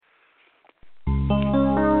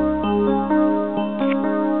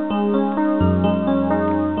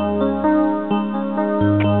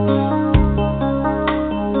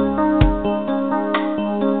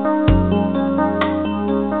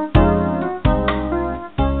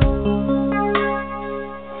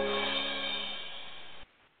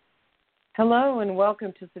Hello and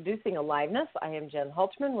welcome to Seducing Aliveness. I am Jen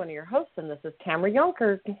Hultman, one of your hosts, and this is Tamara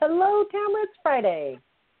Yonker. Hello, Tamara. It's Friday.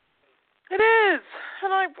 It is,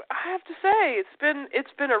 and I have to say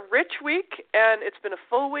it's been a rich week and it's been a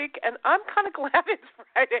full week, and I'm kind of glad it's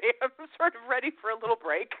Friday. I'm sort of ready for a little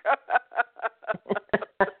break.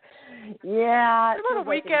 Yeah, a little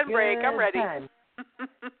weekend break. I'm ready.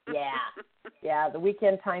 Yeah. The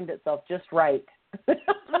weekend timed itself just right.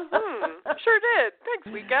 Sure did. Thanks,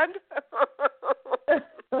 weekend.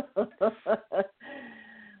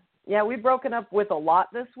 Yeah, we've broken up with a lot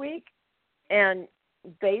this week, and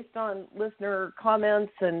based on listener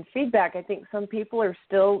comments and feedback, I think some people are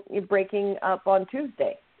still breaking up on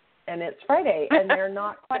Tuesday, and it's Friday, and they're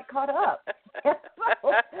not quite caught up. So,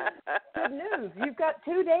 good news. You've got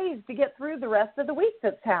 2 days to get through the rest of the week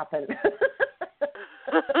that's happened.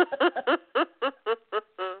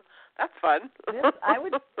 That's fun.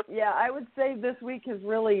 I would say this week has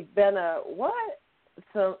really been a what?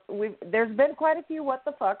 So there's been quite a few what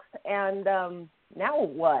the fucks, and now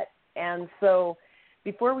what? And so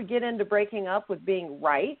before we get into breaking up with being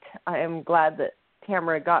right, I am glad that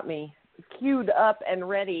Tamara got me queued up and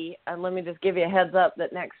ready. And let me just give you a heads up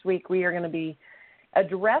that next week we are going to be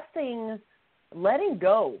addressing letting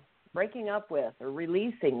go, breaking up with, or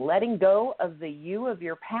releasing, letting go of the you of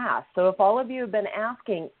your past. So if all of you have been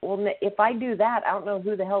asking, well, if I do that, I don't know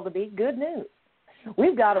who the hell to be, good news.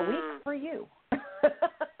 We've got a week for you.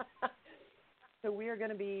 So we are going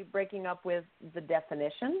to be breaking up with the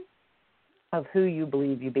definition of who you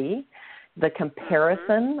believe you be, the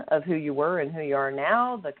comparison of who you were and who you are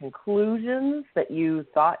now, the conclusions that you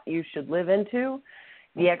thought you should live into,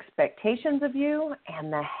 the expectations of you,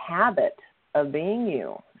 and the habit of being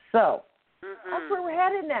you. So that's where we're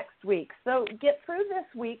headed next week. So get through this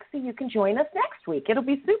week so you can join us next week. It'll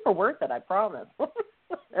be super worth it, I promise.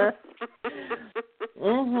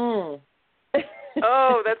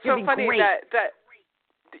 Oh, that's so funny great. that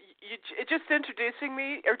you just introducing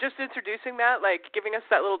that, like giving us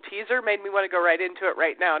that little teaser, made me want to go right into it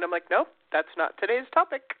right now. And I'm like, nope, that's not today's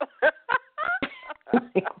topic.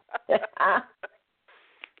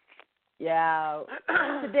 Yeah.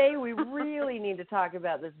 Today we really need to talk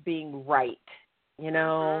about this being right. You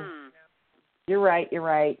know, you're right.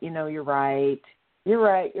 You know, you're right. You're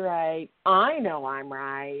right. I know I'm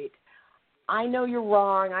right. I know you're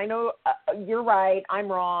wrong. I know you're right.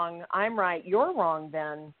 I'm wrong. I'm right. You're wrong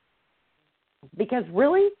then. Because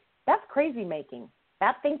really, that's crazy making.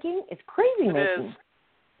 That thinking is crazy making. It is.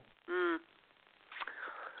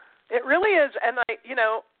 It really is. And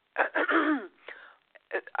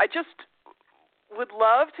I just would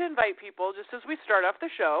love to invite people, just as we start off the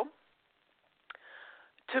show,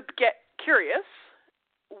 to get curious.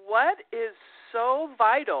 What is so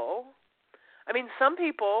vital? I mean, some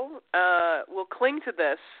people will cling to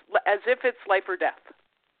this as if it's life or death.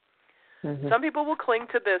 Some people will cling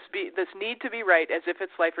to this need to be right as if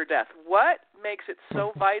it's life or death. What makes it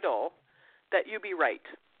so vital that you be right?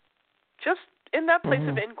 Just in that place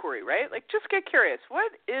of inquiry, right? Like, just get curious.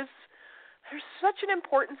 There's such an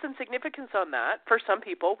importance and significance on that for some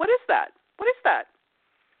people. What is that?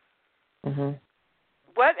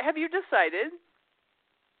 What have you decided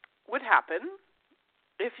would happen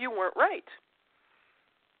if you weren't right?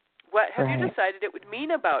 What have you decided it would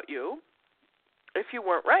mean about you if you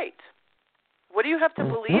weren't right? What do you have to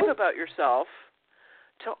believe about yourself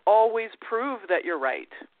to always prove that you're right?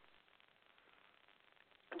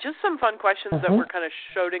 Just some fun questions that were kind of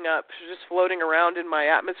just floating around in my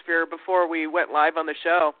atmosphere before we went live on the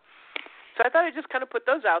show. So I thought I'd just kind of put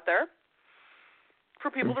those out there for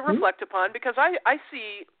people to reflect upon, because I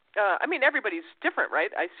see, everybody's different,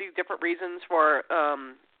 right? I see different reasons for,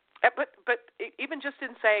 but even just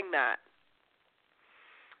in saying that,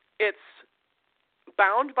 it's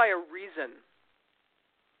bound by a reason.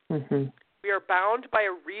 We are bound by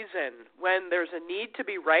a reason when there's a need to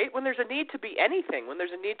be right, when there's a need to be anything, when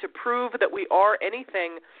there's a need to prove that we are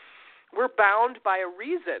anything, we're bound by a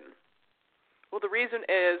reason. Well, the reason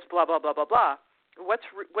is blah, blah, blah, blah, blah. What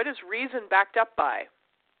is reason backed up by?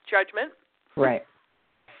 Judgment? Right.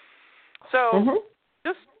 So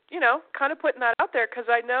just, kind of putting that out there, because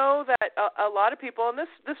I know that a lot of people, and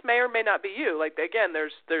this may or may not be you, like, again,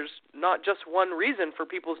 there's not just one reason for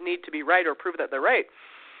people's need to be right or prove that they're right.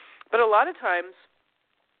 But a lot of times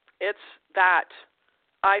it's that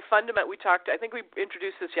I think we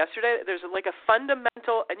introduced this yesterday, there's like a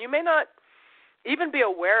fundamental, and you may not even be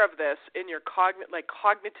aware of this in your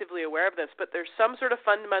cognitively aware of this, but there's some sort of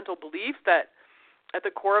fundamental belief that at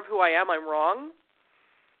the core of who I am, I'm wrong.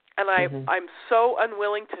 And I'm so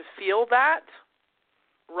unwilling to feel that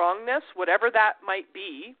wrongness, whatever that might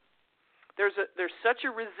be. There's such a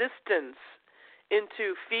resistance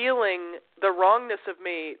into feeling the wrongness of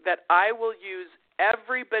me that I will use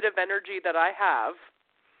every bit of energy that I have,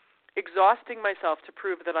 exhausting myself to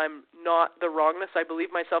prove that I'm not the wrongness I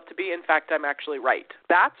believe myself to be. In fact, I'm actually right.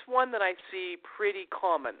 That's one that I see pretty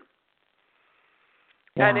common.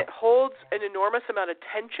 Yeah. And it holds an enormous amount of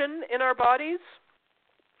tension in our bodies.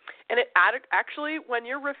 And it actually, when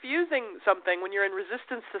you're refusing something, when you're in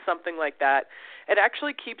resistance to something like that, it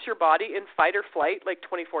actually keeps your body in fight or flight like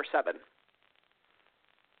 24/7.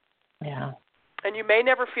 Yeah. And you may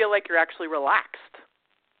never feel like you're actually relaxed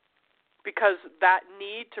because that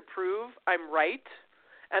need to prove I'm right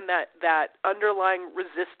and that underlying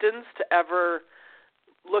resistance to ever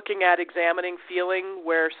looking at, examining, feeling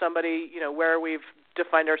where somebody, where we've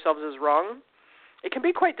defined ourselves as wrong, it can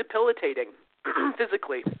be quite debilitating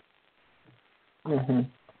physically. Mm-hmm.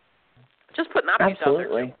 Just putting that piece out there.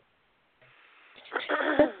 Absolutely.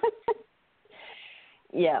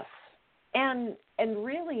 Yes. And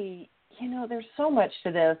really, there's so much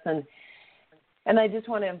to this, and I just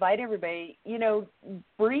want to invite everybody,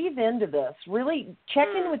 breathe into this. Really check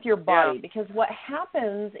in with your body, because what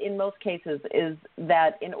happens in most cases is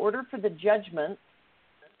that in order for the judgment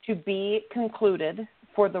to be concluded,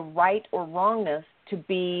 for the right or wrongness to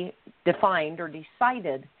be defined or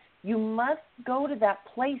decided, you must go to that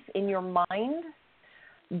place in your mind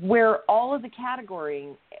where all of the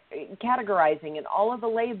categorizing and all of the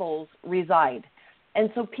labels reside. And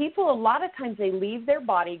so people, a lot of times, they leave their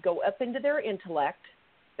body, go up into their intellect.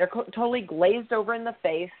 They're totally glazed over in the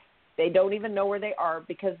face. They don't even know where they are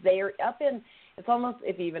because they are up in, it's almost,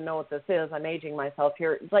 if you even know what this is, I'm aging myself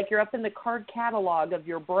here, it's like you're up in the card catalog of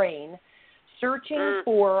your brain searching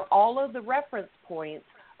for all of the reference points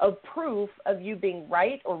of proof of you being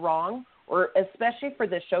right or wrong, or especially for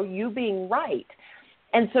this show, you being right.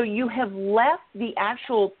 And so you have left the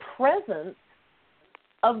actual presence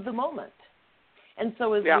of the moment. And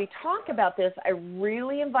so as we talk about this, I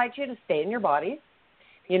really invite you to stay in your bodies.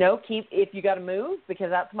 If you got to move, because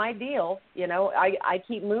that's my deal. I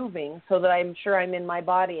keep moving so that I'm sure I'm in my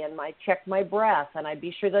body, and I check my breath, and I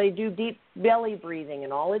be sure that I do deep belly breathing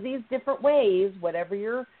and all of these different ways, whatever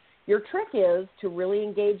your trick is to really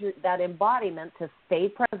engage that embodiment to stay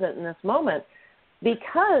present in this moment.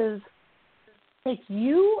 Because if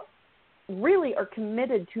you really are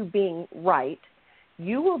committed to being right,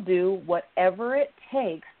 you will do whatever it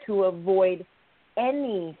takes to avoid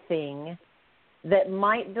anything that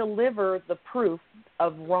might deliver the proof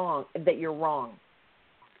of wrong, that you're wrong.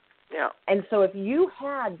 Yeah. And so if you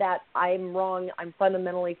had that I'm wrong, I'm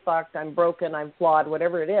fundamentally fucked, I'm broken, I'm flawed,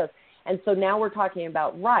 whatever it is, and so now we're talking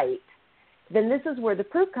about right, then this is where the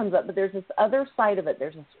proof comes up. But there's this other side of it.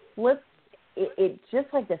 There's this flip, it's just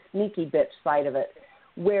like the sneaky bitch side of it,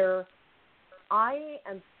 where I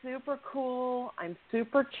am super cool, I'm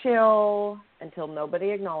super chill, until nobody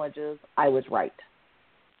acknowledges I was right.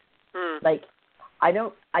 Like, I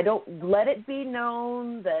don't let it be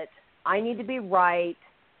known that I need to be right,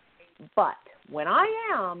 but when I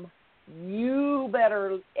am, you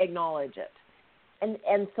better acknowledge it.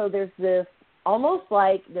 And so there's this almost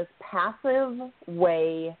like this passive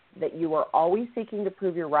way that you are always seeking to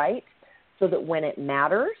prove you're right, so that when it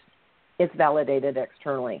matters, it's validated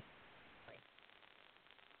externally.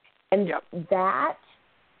 And that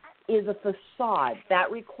is a facade. That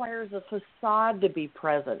requires a facade to be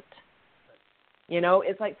present.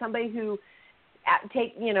 It's like somebody who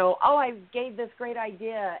I gave this great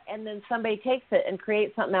idea, and then somebody takes it and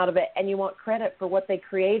creates something out of it, and you want credit for what they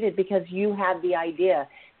created because you had the idea.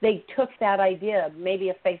 They took that idea, maybe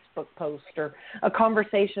a Facebook post or a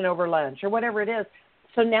conversation over lunch or whatever it is.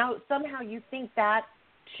 So now somehow you think that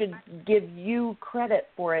should give you credit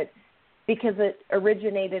for it because it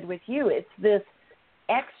originated with you. It's this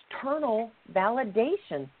external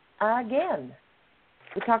validation again.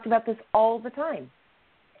 We talk about this all the time.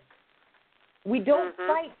 We don't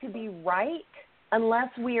fight to be right unless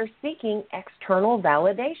we are seeking external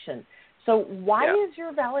validation. So why is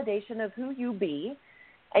your validation of who you be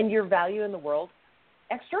and your value in the world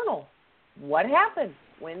external? What happened?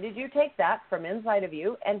 When did you take that from inside of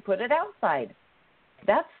you and put it outside?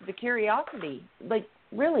 That's the curiosity. Like,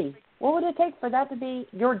 really, what would it take for that to be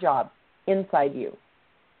your job inside you?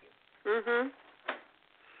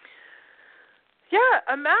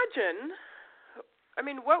 Yeah, imagine. I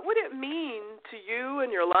mean, what would it mean to you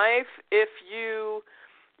and your life if you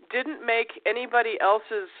didn't make anybody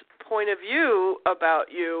else's point of view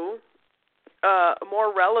about you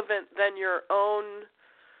more relevant than your own,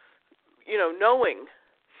 knowing?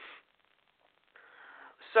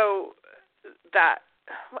 So that's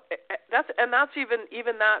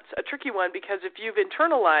a tricky one, because if you've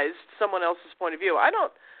internalized someone else's point of view, I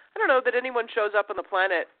I don't know that anyone shows up on the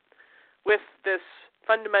planet with this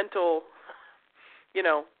fundamental,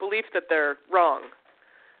 belief that they're wrong.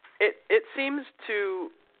 It seems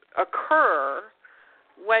to occur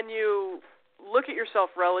when you look at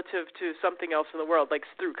yourself relative to something else in the world, like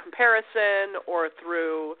through comparison or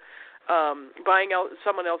through buying out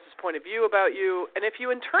someone else's point of view about you. And if you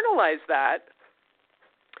internalize that,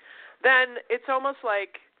 then it's almost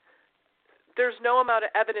like there's no amount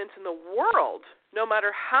of evidence in the world, no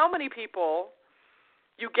matter how many people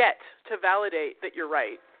you get to validate that you're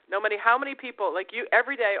right. No matter how many people, like you,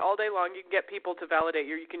 every day, all day long, you can get people to validate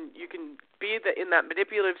you. You can be in that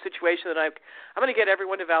manipulative situation that I'm going to get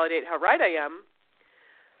everyone to validate how right I am.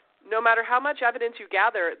 No matter how much evidence you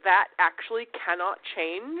gather, that actually cannot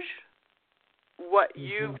change what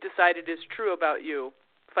you've decided is true about you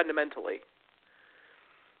fundamentally.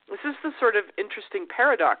 This is the sort of interesting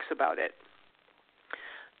paradox about it.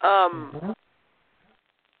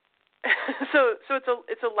 So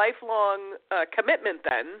it's a lifelong commitment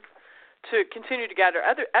then to continue to gather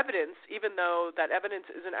other evidence, even though that evidence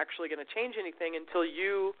isn't actually going to change anything until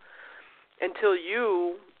you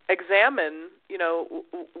examine,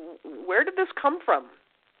 where did this come from?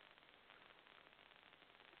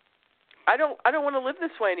 I don't want to live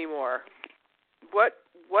this way anymore.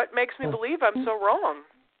 What makes me believe I'm so wrong?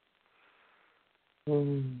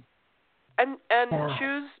 And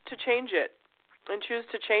choose to change it.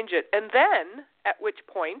 And then, at which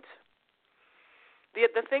point,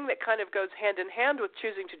 the thing that kind of goes hand in hand with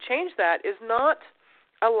choosing to change that is not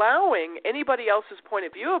allowing anybody else's point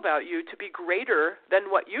of view about you to be greater than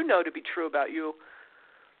what you know to be true about you,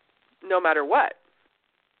 no matter what.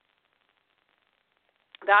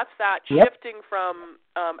 That's that shifting from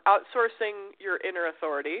outsourcing your inner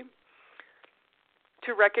authority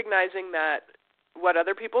to recognizing that what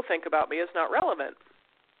other people think about me is not relevant.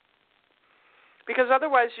 Because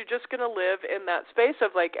otherwise you're just going to live in that space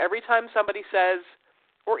of like every time somebody says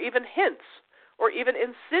or even hints or even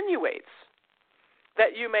insinuates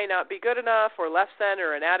that you may not be good enough or less than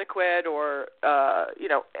or inadequate or,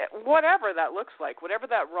 whatever that looks like, whatever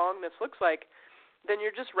that wrongness looks like, then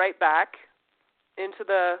you're just right back into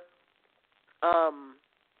the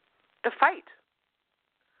fight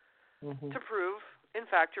to prove, in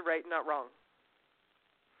fact, you're right and not wrong.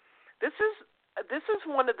 This is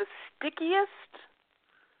one of the stickiest.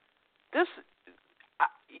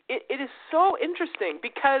 It is so interesting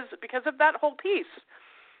because of that whole piece.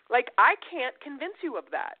 Like, I can't convince you of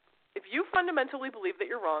that. If you fundamentally believe that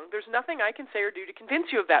you're wrong, there's nothing I can say or do to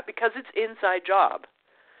convince you of that because it's inside job.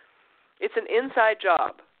 It's an inside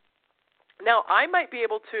job. Now, I might be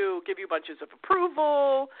able to give you bunches of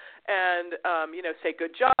approval and, say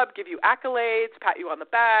good job, give you accolades, pat you on the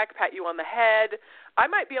back, pat you on the head. I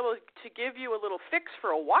might be able to give you a little fix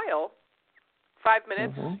for a while, 5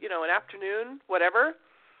 minutes, an afternoon, whatever,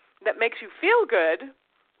 that makes you feel good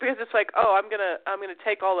because it's like, oh, I'm gonna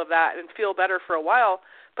take all of that and feel better for a while,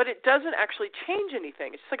 but it doesn't actually change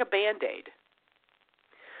anything. It's just like a Band-Aid.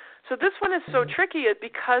 So this one is so tricky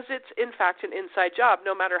because it's, in fact, an inside job.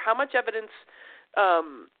 No matter how much evidence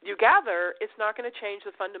you gather, it's not going to change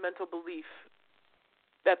the fundamental belief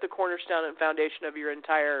at the cornerstone and foundation of your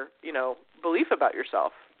entire, belief about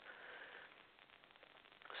yourself.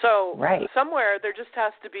 So somewhere there just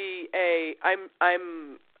has to be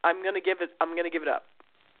I'm going to give it up.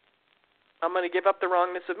 I'm going to give up the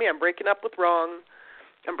wrongness of me. I'm breaking up with wrong.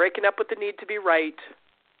 I'm breaking up with the need to be right.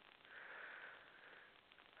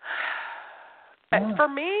 Yeah. For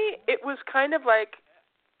me, it was kind of like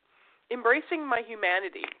embracing my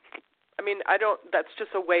humanity. I mean, that's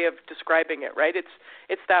just a way of describing it, right?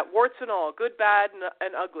 It's that warts and all, good, bad,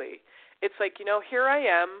 and ugly. It's like, here I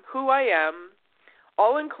am, who I am,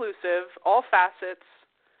 all inclusive, all facets,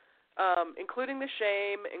 including the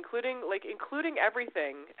shame, including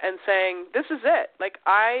everything, and saying, this is it. Like,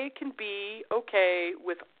 I can be okay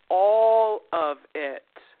with all of it.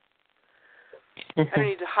 I don't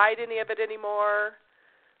need to hide any of it anymore.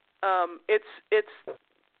 It's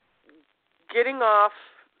getting off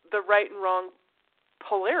the right and wrong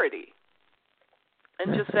polarity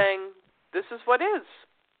and just saying, this is what is.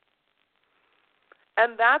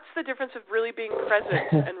 And that's the difference of really being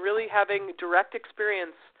present and really having direct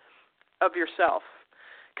experience of yourself.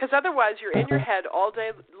 Because otherwise you're in your head all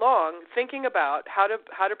day long thinking about how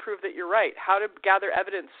to prove that you're right, how to gather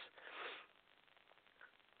evidence.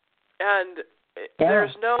 And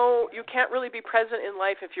you can't really be present in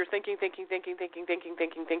life if you're thinking.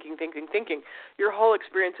 Your whole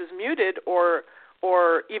experience is muted or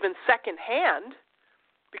even secondhand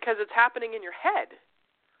because it's happening in your head.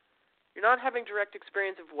 You're not having direct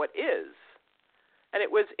experience of what is. And it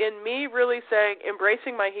was in me really saying,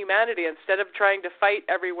 embracing my humanity instead of trying to fight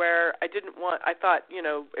everywhere. I thought,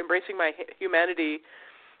 embracing my humanity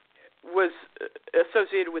was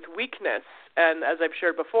associated with weakness. And as I've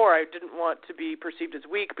shared before, I didn't want to be perceived as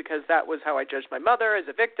weak because that was how I judged my mother as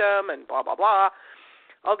a victim and blah, blah, blah.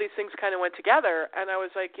 All these things kind of went together. And I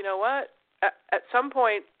was like, you know what? At some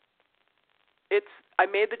point, I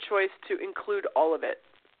made the choice to include all of it.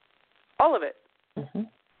 All of it.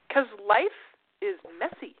 Because life is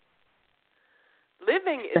messy.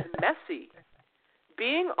 Living is messy.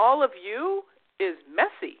 Being all of you is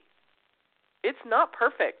messy. It's not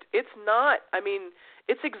perfect. It's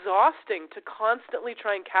exhausting to constantly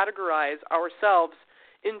try and categorize ourselves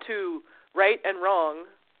into right and wrong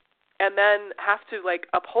and then have to,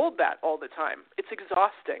 uphold that all the time. It's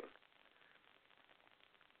exhausting.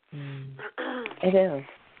 It is.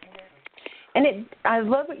 And I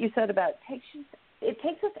love what you said about it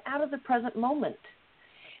takes us out of the present moment.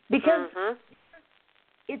 Because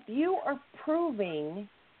if you are proving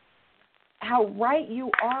how right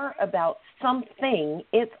you are about something,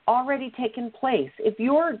 it's already taken place. If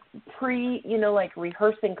you're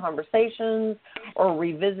rehearsing conversations or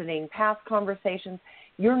revisiting past conversations,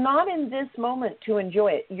 you're not in this moment to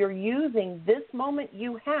enjoy it. You're using this moment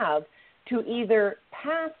you have to either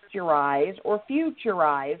pasteurize or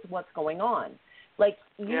futurize what's going on.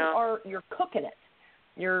 You're cooking it.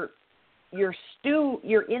 You're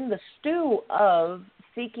in the stew of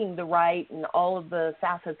seeking the right and all of the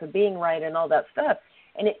facets of being right and all that stuff,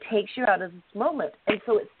 and it takes you out of this moment. And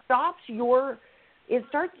so it stops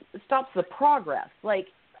the progress.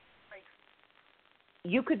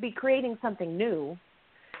 You could be creating something new,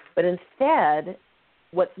 but instead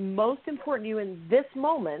what's most important to you in this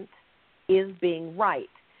moment is being right.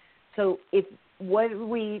 So what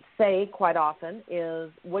we say quite often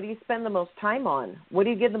is, what do you spend the most time on? What do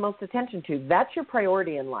you give the most attention to? That's your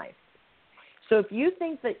priority in life. So if you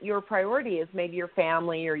think that your priority is maybe your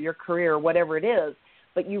family or your career or whatever it is,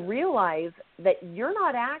 but you realize that you're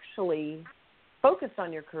not actually focused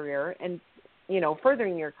on your career and,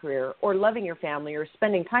 furthering your career or loving your family or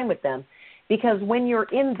spending time with them, because when you're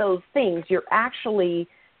in those things, you're actually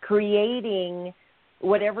creating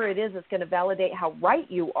whatever it is that's going to validate how right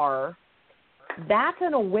you are. That's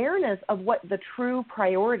an awareness of what the true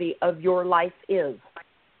priority of your life is.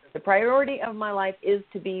 The priority of my life is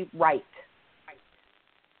to be right.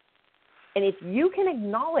 And if you can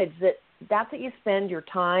acknowledge that that's what you spend your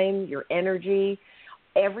time, your energy,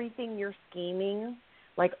 everything you're scheming,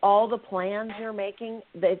 all the plans you're making,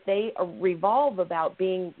 that they revolve about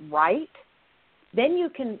being right, then you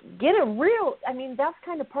can get that's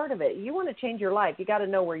kind of part of it. You want to change your life, you got to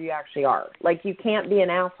know where you actually are. You can't be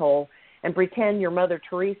an asshole and pretend you're Mother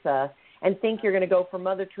Teresa and think you're going to go from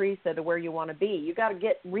Mother Teresa to where you want to be. You got to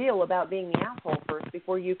get real about being the asshole first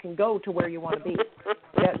before you can go to where you want to be.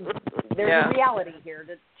 There's a reality here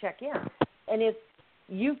to check in. And if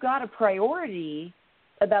you've got a priority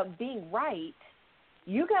about being right,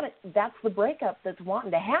 that's the breakup that's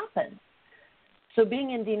wanting to happen. So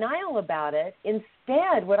being in denial about it,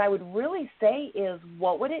 instead, what I would really say is,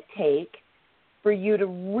 what would it take for you to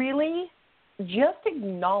really just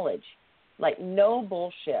acknowledge, no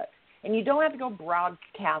bullshit. And you don't have to go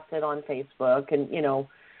broadcast it on Facebook and,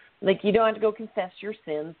 you don't have to go confess your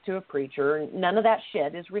sins to a preacher. None of that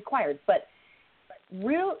shit is required. But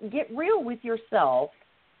get real with yourself.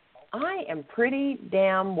 I am pretty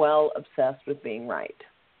damn well obsessed with being right.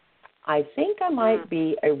 I think I might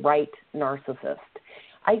be a right narcissist.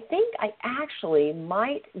 I think I actually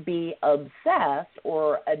might be obsessed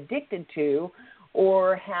or addicted to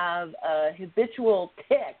or have a habitual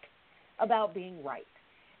tick about being right.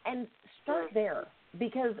 And start there.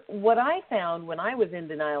 Because what I found when I was in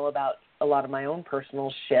denial about a lot of my own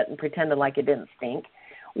personal shit and pretended like it didn't stink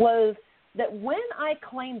was that when I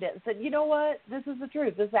claimed it and said, you know what, this is the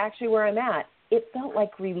truth, this is actually where I'm at, it felt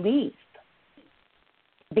like relief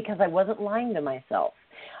because I wasn't lying to myself.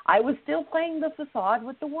 I was still playing the facade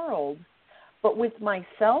with the world, but with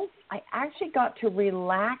myself, I actually got to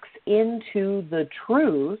relax into the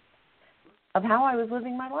truth of how I was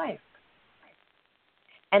living my life.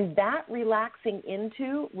 And that relaxing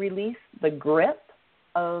into released the grip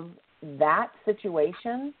of that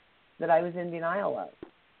situation that I was in denial of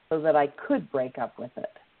so that I could break up with it.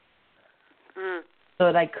 So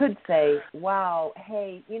that I could say, wow,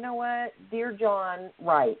 hey, you know what, dear John,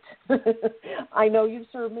 right. I know you've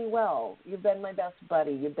served me well. You've been my best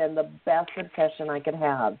buddy. You've been the best obsession I could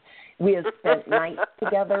have. We have spent nights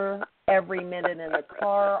together, every minute in a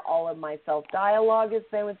car. All of my self-dialogue has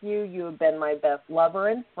been with you. You have been my best lover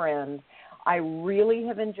and friend. I really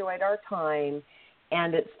have enjoyed our time.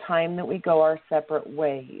 and it's time that we go our separate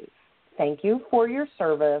ways. Thank you for your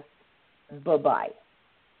service. Bye-bye.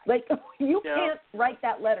 Like, you can't write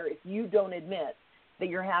that letter if you don't admit that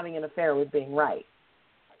you're having an affair with being right.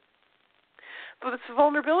 But it's the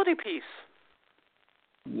vulnerability piece.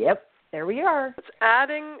 Yep, there we are. It's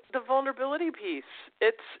adding the vulnerability piece.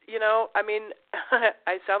 It's, I mean,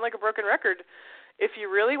 I sound like a broken record. If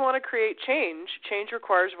you really want to create change, change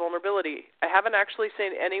requires vulnerability. I haven't actually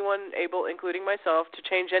seen anyone able, including myself, to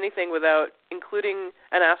change anything without including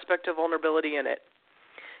an aspect of vulnerability in it.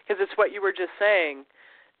 Because it's what you were just saying.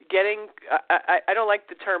 I don't like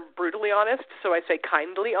the term brutally honest, so I say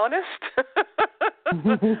kindly honest.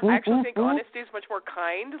 I actually think honesty is much more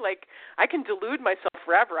kind. Like, I can delude myself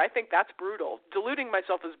forever. I think that's brutal. Deluding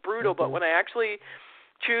myself is brutal, but when I actually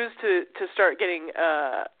choose to start getting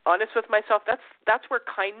honest with myself, that's where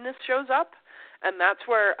kindness shows up, and that's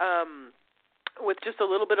where with just a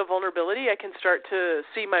little bit of vulnerability, I can start to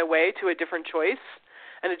see my way to a different choice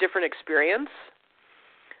and a different experience.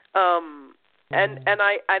 And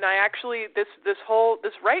I actually this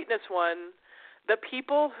rightness one, the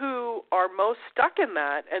people who are most stuck in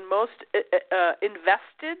that and most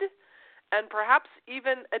invested and perhaps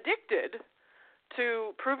even addicted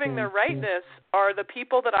to proving their rightness are the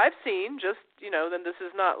people that I've seen, then this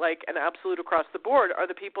is not like an absolute across the board, are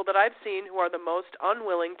the people that I've seen who are the most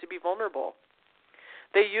unwilling to be vulnerable.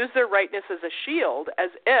 They use their rightness as a shield,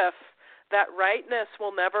 as if that rightness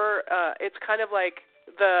will never, it's kind of like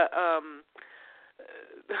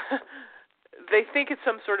they think it's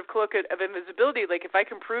some sort of cloak of invisibility, like if I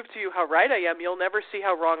can prove to you how right I am, you'll never see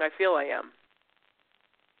how wrong I feel I am.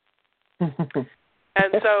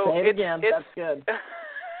 And so say it again. That's good.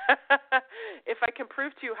 If I can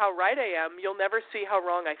prove to you how right I am, you'll never see how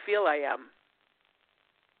wrong I feel I am.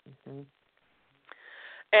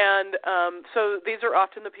 And so these are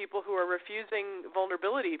often the people who are refusing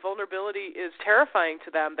vulnerability. Vulnerability is terrifying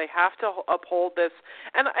to them. They have to uphold this.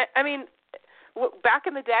 And I mean, back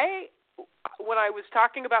in the day, when I was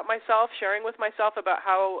talking about myself, sharing with myself about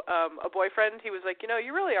how a boyfriend, he was like,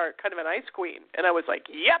 you really are kind of an ice queen. And I was like,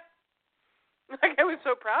 yep. Like, I was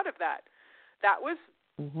so proud of that. That was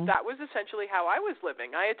essentially how I was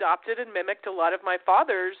living. I adopted and mimicked a lot of my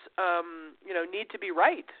father's, need to be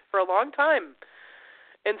right for a long time,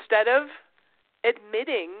 instead of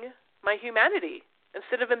admitting my humanity,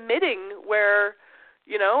 instead of admitting where,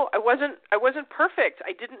 I wasn't perfect.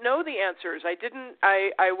 I didn't know the answers. I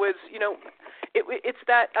was, it's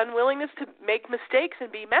that unwillingness to make mistakes and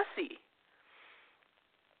be messy.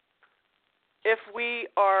 If we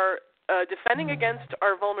are defending against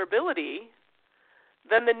our vulnerability,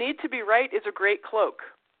 then the need to be right is a great cloak,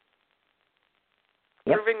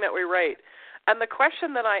 proving that we're right. And the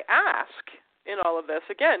question that I ask in all of this,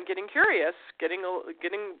 again, getting curious,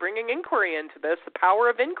 bringing inquiry into this, the power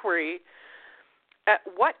of inquiry, at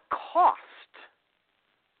what cost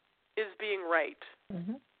is being right?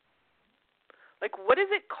 Like, what is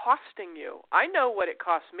it costing you? I know what it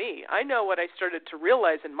cost me. I know what I started to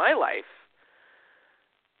realize in my life.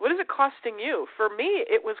 What is it costing you? For me,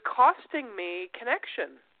 it was costing me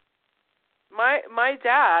connection. My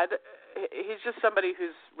dad, he's just somebody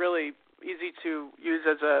who's really easy to use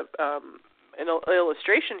as an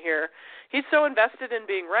illustration here. He's so invested in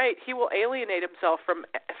being right, he will alienate himself from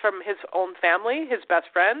his own family, his best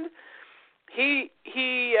friend. There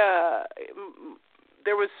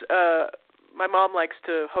was my mom likes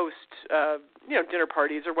to host dinner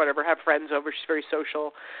parties or whatever, have friends over. She's very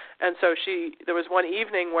social. And so there was one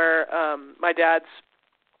evening where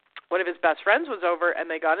one of his best friends was over, and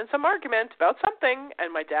they got in some argument about something,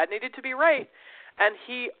 and my dad needed to be right. And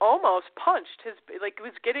he almost punched he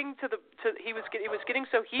was getting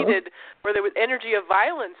so heated where the energy of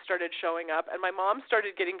violence started showing up, and my mom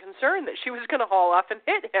started getting concerned that she was going to haul off and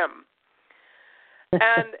hit him.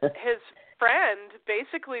 And his friend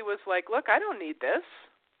basically was like, "Look, I don't need this."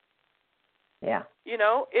 Yeah.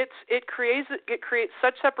 It creates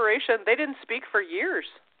such separation. They didn't speak for years.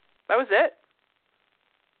 That was it.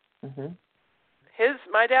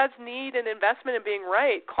 My dad's need and investment in being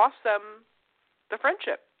right cost them the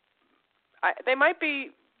friendship. They might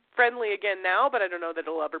be friendly again now, but I don't know that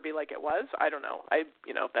it'll ever be like it was. I don't know.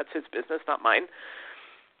 That's his business, not mine.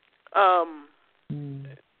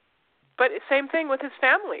 But same thing with his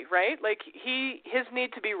family, right? Like his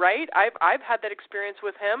need to be right. I've had that experience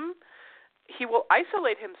with him. He will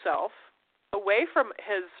isolate himself away from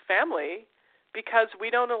his family because we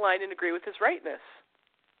don't align and agree with his rightness.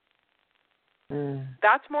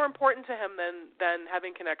 That's more important to him than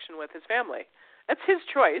having connection with his family. That's his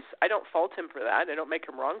choice. I don't fault him for that. I don't make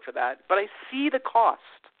him wrong for that. But I see the cost.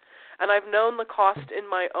 And I've known the cost in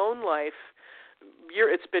my own life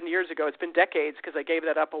it's been years ago. It's been decades because I gave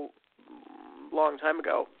that up a long time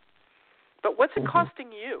ago. But what's it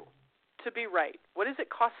costing you to be right? What is it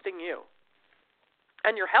costing you?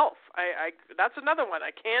 And your health. I that's another one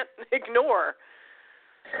I can't ignore.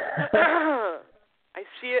 I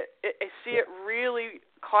see it really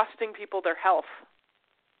costing people their health.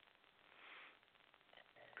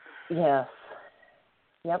 Yes.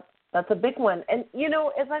 Yep. That's a big one. And,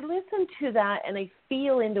 as I listen to that and I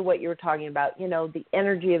feel into what you're talking about, the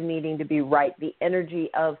energy of needing to be right, the energy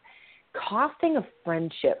of costing a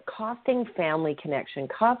friendship, costing family connection,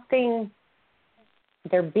 costing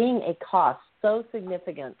there being a cost so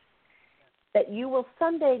significant that you will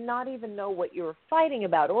someday not even know what you're fighting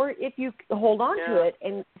about. Or if you hold on to it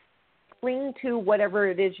and cling to whatever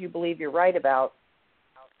it is you believe you're right about,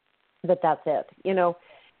 that's it,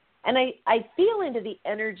 And I feel into the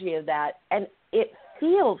energy of that, and it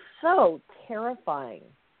feels so terrifying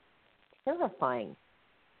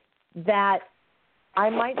that I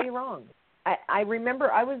might be wrong. I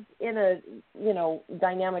remember I was in a,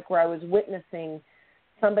 dynamic where I was witnessing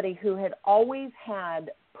somebody who had always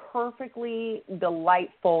had perfectly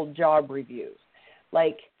delightful job reviews.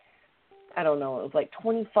 Like, I don't know, it was like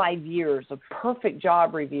 25 years of perfect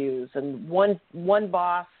job reviews, and one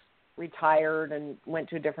boss retired and went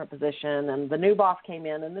to a different position, and the new boss came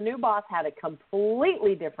in, and the new boss had a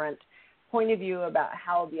completely different point of view about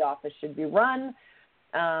how the office should be run,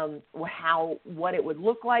 what it would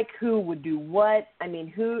look like, who would do what. I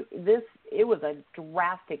mean, it was a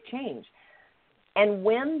drastic change. And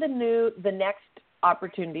when the next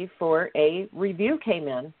opportunity for a review came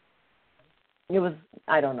in, it was,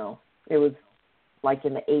 I don't know, it was like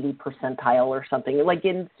in the 80 percentile or something. Like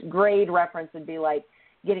in grade reference, it'd be like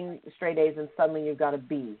getting straight A's and suddenly you've got a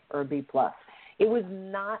B or a B plus. It was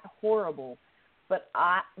not horrible, but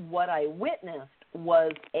what I witnessed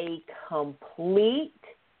was a complete,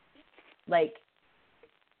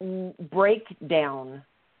 breakdown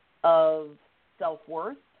of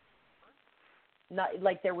self-worth. Not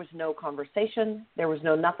like there was no conversation, there was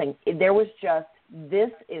no nothing. There was just,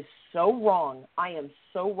 this is so wrong. I am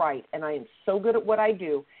so right, and I am so good at what I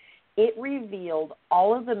do. It revealed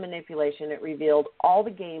all of the manipulation. It revealed all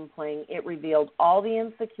the game playing. It revealed all the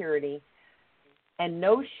insecurity. And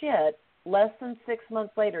no shit, less than 6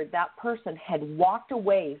 months later, that person had walked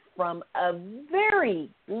away from a very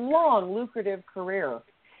long, lucrative career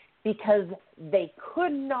because they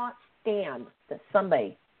could not stand that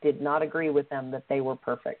somebody did not agree with them that they were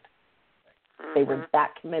perfect. They were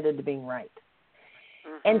that committed to being right.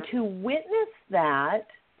 And to witness that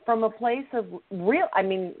from a place of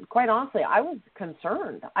quite honestly, I was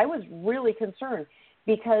concerned. I was really concerned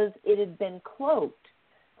because it had been cloaked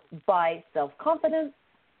by self-confidence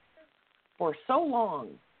for so long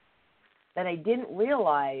that I didn't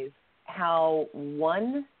realize how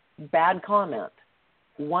one bad comment,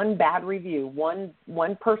 one bad review,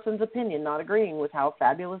 one person's opinion not agreeing with how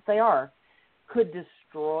fabulous they are could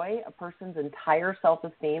destroy a person's entire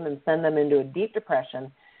self-esteem and send them into a deep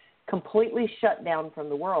depression, completely shut down from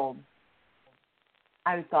the world.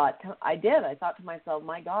 I thought to myself,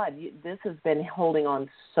 my God, this has been holding on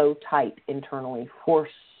so tight internally for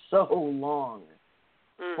so long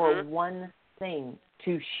for one thing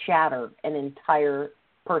to shatter an entire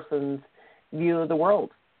person's view of the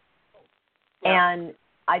world. Yeah. And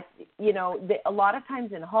a lot of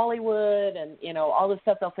times in Hollywood and, all this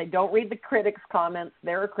stuff, they'll say, don't read the critics' comments.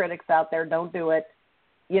 There are critics out there. Don't do it.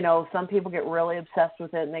 Some people get really obsessed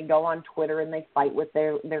with it and they go on Twitter and they fight with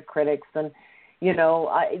their critics. And,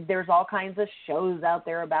 there's all kinds of shows out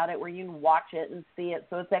there about it where you can watch it and see it.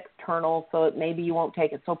 So it's external. So maybe you won't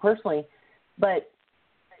take it so personally. But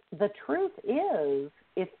the truth is,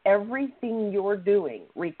 if everything you're doing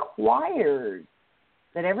requires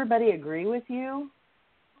that everybody agree with you,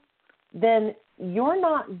 then you're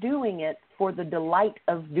not doing it for the delight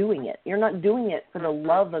of doing it. You're not doing it for the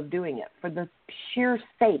love of doing it, for the sheer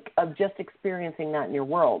sake of just experiencing that in your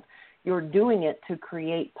world. You're doing it to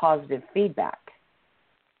create positive feedback.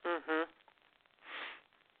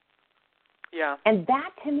 Yeah. And that,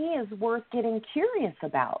 to me, is worth getting curious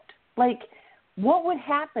about. Like, what would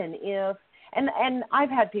happen if, and I've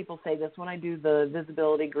had people say this when I do the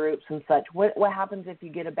visibility groups and such, what happens if you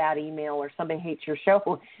get a bad email or somebody hates your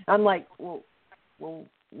show? I'm like, well,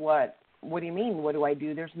 what? What do you mean? What do I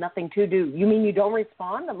do? There's nothing to do. You mean you don't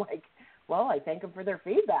respond? I'm like, well, I thank them for their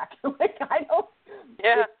feedback. Like, I don't,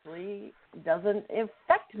 it really doesn't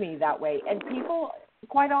affect me that way. And people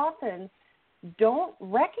quite often don't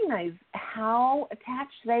recognize how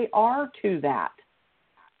attached they are to that,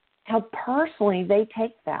 how personally they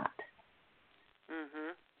take that.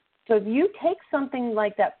 So if you take something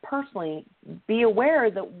like that personally, be aware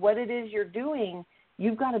that what it is you're doing,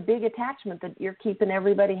 you've got a big attachment that you're keeping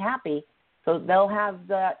everybody happy, so they'll have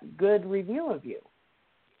that good review of you.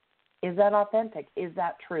 Is that authentic? Is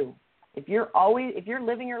that true? If you're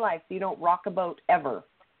living your life so you don't rock a boat ever,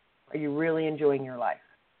 are you really enjoying your life?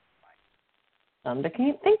 Something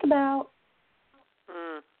to think about.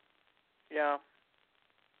 Yeah.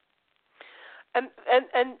 And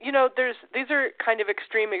you know, these are kind of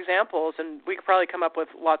extreme examples, and we could probably come up with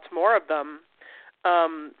lots more of them.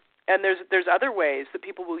 And there's other ways that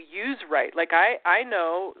people will use right. Like I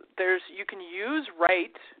know you can use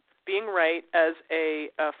being right as a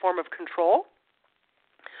form of control.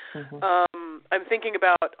 Mm-hmm. I'm thinking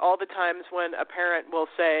about all the times when a parent will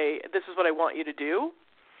say, "This is what I want you to do,"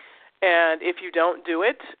 and if you don't do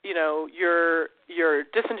it, you know, you're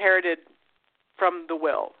disinherited from the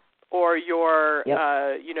will, or you're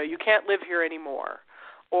you know, you can't live here anymore,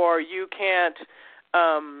 or you can't.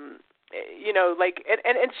 You know, like,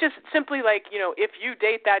 and it's just simply like, you know, if you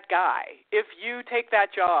date that guy, if you take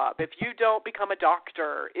that job, if you don't become a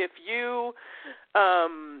doctor, if you,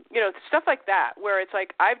 you know, stuff like that, where it's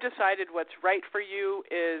like, I've decided what's right for you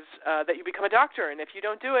is that you become a doctor, and if you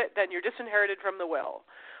don't do it, then you're disinherited from the will.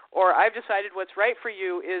 Or I've decided what's right for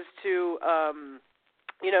you is to,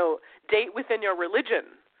 you know, date within your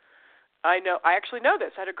religion. I actually know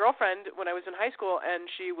this. I had a girlfriend when I was in high school, and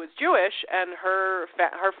she was Jewish, and her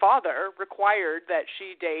father required that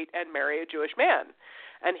she date and marry a Jewish man.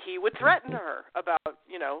 And he would threaten her about,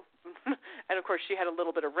 you know, and of course she had a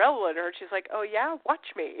little bit of rebel in her. She's like, "Oh yeah, watch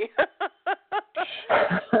me."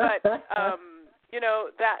 But you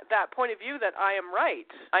know, that point of view that I am right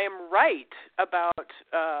about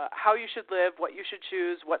how you should live, what you should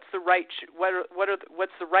choose, what's the right way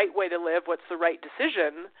to live, what's the right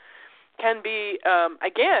decision, can be,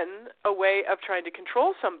 again, a way of trying to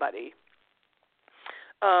control somebody,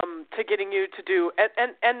 to getting you to do,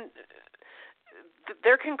 and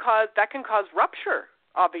that can cause rupture,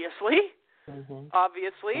 obviously. Mm-hmm.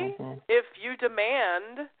 Obviously, mm-hmm. If you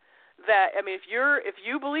demand that, I mean, if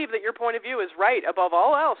you believe that your point of view is right above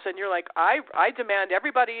all else, and you're like, I demand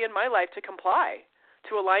everybody in my life to comply,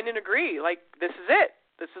 to align and agree, like, this is it,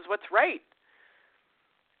 this is what's right.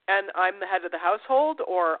 And I'm the head of the household,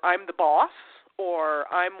 or I'm the boss,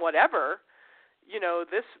 or I'm whatever, you know,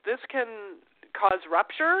 this can cause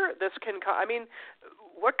rupture. This can I mean,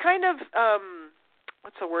 what kind of,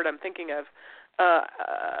 what's the word I'm thinking of?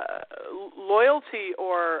 Loyalty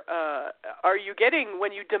or are you getting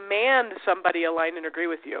when you demand somebody align and agree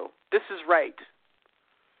with you? This is right.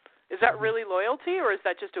 Is that really loyalty, or is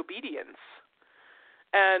that just obedience?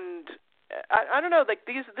 And I don't know, like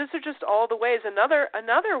these are just all the ways.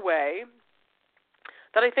 Another way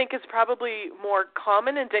that I think is probably more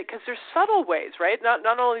common in date, because there's subtle ways, right? Not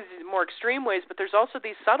only these more extreme ways, but there's also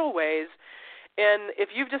these subtle ways. And if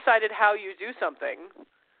you've decided how you do something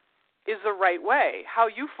is the right way, how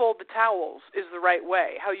you fold the towels is the right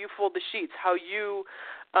way, how you fold the sheets, how you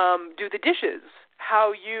do the dishes,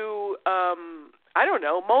 how you I don't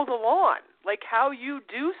know, mow the lawn, like how you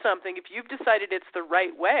do something, if you've decided it's the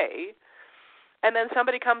right way, and then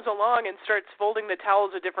somebody comes along and starts folding the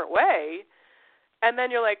towels a different way, and then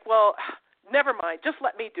you're like, well, never mind, just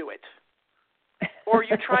let me do it. Or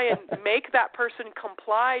you try and make that person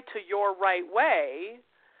comply to your right way.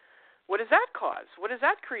 What does that cause? What does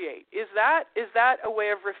that create? Is that a way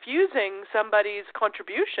of refusing somebody's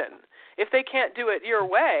contribution? If they can't do it your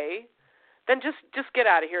way, then just get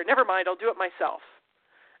out of here. Never mind, I'll do it myself.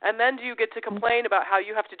 And then do you get to complain about how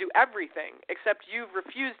you have to do everything, except you've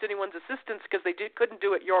refused anyone's assistance because they couldn't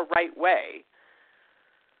do it your right way?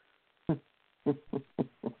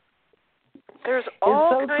 There's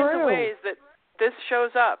all kinds of ways that this shows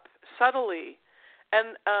up subtly.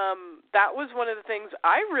 And that was one of the things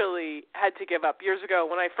I really had to give up years ago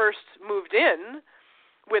when I first moved in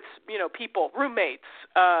with, you know, people, roommates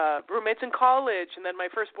in college, and then my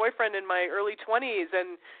first boyfriend in my early 20s.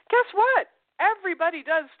 And guess what? Everybody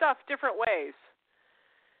does stuff different ways.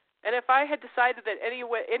 And if I had decided that any of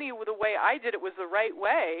the way I did it was the right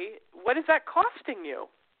way, what is that costing you?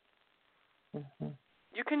 Mm-hmm.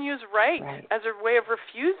 You can use right as a way of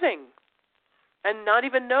refusing and not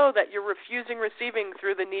even know that you're refusing receiving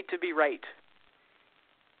through the need to be right.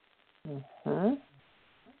 Mm-hmm.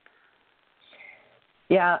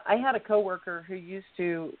 Yeah, I had a coworker who used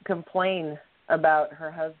to complain about her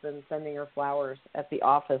husband sending her flowers at the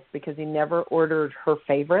office because he never ordered her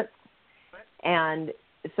favorites. And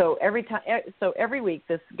so every week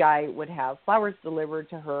this guy would have flowers delivered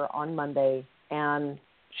to her on Monday, and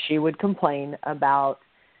she would complain about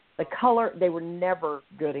the color. They were never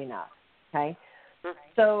good enough, okay?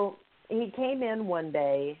 So he came in one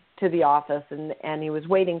day to the office, and he was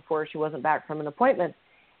waiting for her. She wasn't back from an appointment.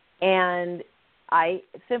 And I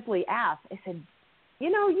simply asked, I said,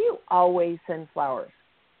 you always send flowers.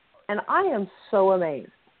 And I am so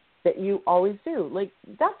amazed that you always do. Like,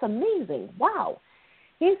 that's amazing. Wow.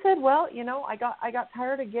 He said, well, I got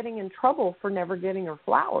tired of getting in trouble for never getting her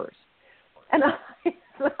flowers. And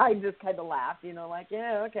I just kind of laughed, like,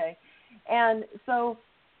 yeah, okay. And so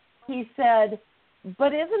he said,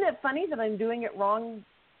 but isn't it funny that I'm doing it wrong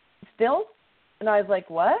still? And I was like,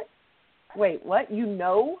 what? Wait, what? And,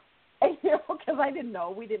 because I didn't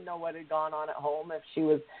know. We didn't know what had gone on at home, if she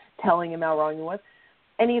was telling him how wrong he was.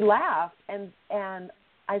 And he laughed, and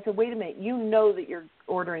I said, wait a minute, you know that you're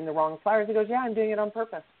ordering the wrong flowers. He goes, yeah, I'm doing it on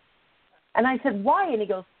purpose. And I said, why? And he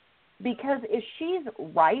goes, because if she's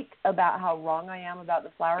right about how wrong I am about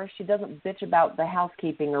the flowers, she doesn't bitch about the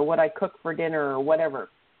housekeeping or what I cook for dinner or whatever.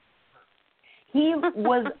 He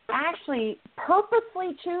was actually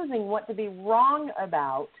purposely choosing what to be wrong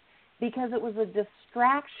about because it was a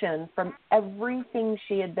distraction from everything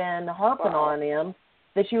she had been harping on him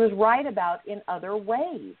that she was right about in other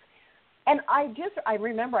ways. And I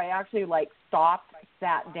remember I actually stopped,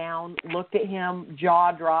 sat down, looked at him,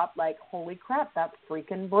 jaw dropped, like, holy crap, that's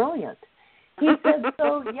freaking brilliant. He said,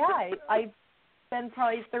 so yeah, I spend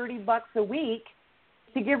probably $30 a week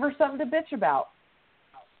to give her something to bitch about.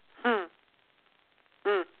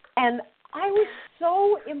 And I was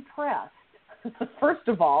so impressed, first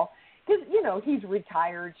of all, because, he's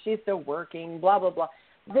retired, she's still working, blah, blah, blah,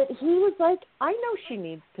 that he was like, I know she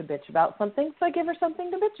needs to bitch about something, so I give her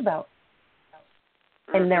something to bitch about.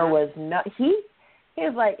 And there was he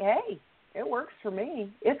was like, hey, it works for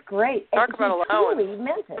me. It's great. Talk about allowance. He really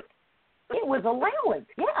meant it. It was allowance.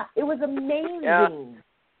 Yeah, it was amazing.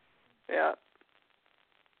 Yeah.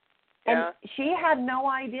 And she had no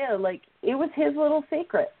idea. Like, it was his little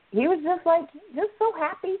secret. He was just so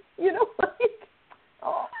happy,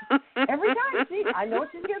 oh, every time. I know what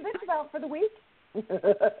she's going to bitch about for the week.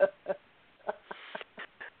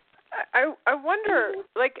 I wonder,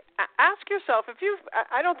 ask yourself,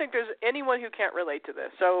 I don't think there's anyone who can't relate to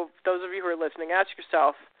this. So those of you who are listening, ask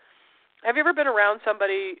yourself, have you ever been around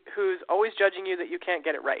somebody who's always judging you that you can't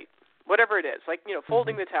get it right? Whatever it is,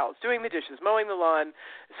 folding the towels, doing the dishes, mowing the lawn,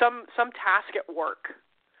 some task at work.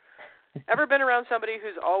 Ever been around somebody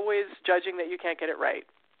who's always judging that you can't get it right?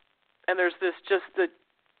 And there's the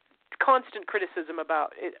constant criticism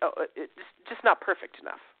about it, it's just not perfect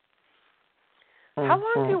enough. How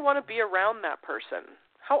long do you want to be around that person?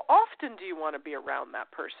 How often do you want to be around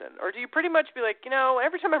that person? Or do you pretty much be like,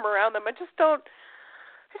 every time I'm around them, it just doesn't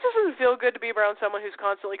feel good to be around someone who's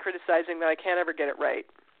constantly criticizing that I can't ever get it right.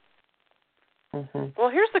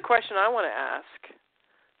 Well, here's the question I want to ask.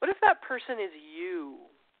 What if that person is you?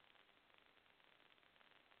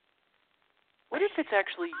 What if it's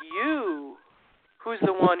actually you who's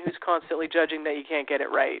the one who's constantly judging that you can't get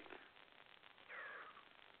it right?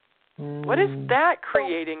 What is that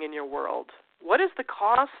creating in your world? What is the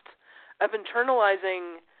cost of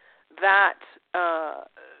internalizing that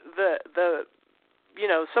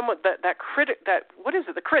somewhat that critic, that, what is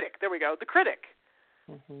it? The critic. There we go. The critic.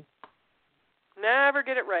 Never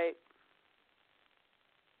get it right.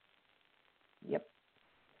 Yep.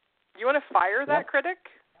 You want to fire that critic?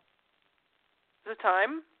 Is it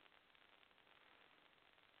time?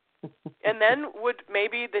 And then would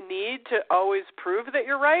maybe the need to always prove that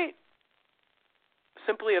you're right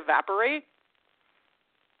simply evaporate?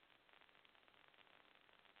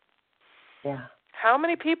 Yeah. How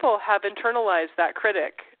many people have internalized that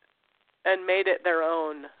critic and made it their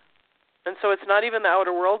own? And so it's not even the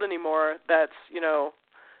outer world anymore that's,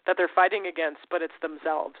 that they're fighting against, but it's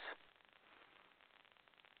themselves.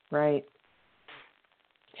 Right.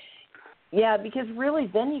 Yeah, because really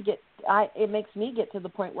then it makes me get to the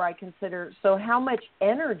point where I consider, so how much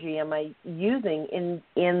energy am I using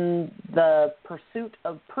in the pursuit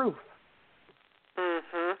of proof?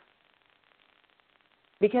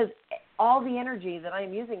 Because all the energy that I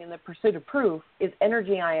am using in the pursuit of proof is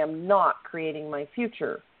energy I am not creating my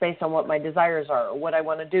future based on what my desires are or what I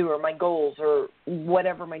want to do or my goals or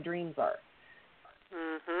whatever my dreams are.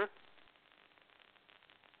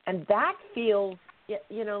 And that feels,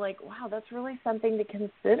 wow, that's really something to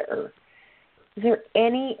consider. Is there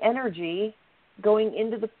any energy going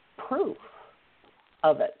into the proof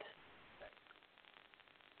of it?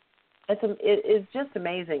 It's just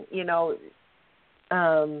amazing.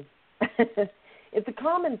 It's a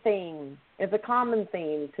common theme. It's a common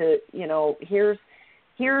theme to, here's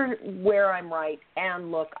where I'm right,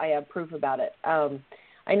 and look, I have proof about it.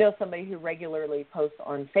 I know somebody who regularly posts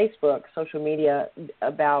on Facebook, social media,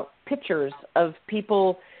 about pictures of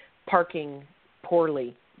people parking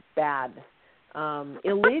poorly, bad,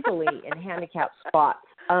 illegally in handicapped spots,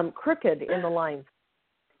 crooked in the lines.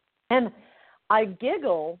 And I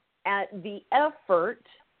giggle at the effort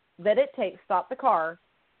that it takes. Stop the car,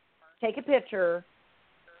 take a picture,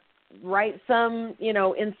 write some,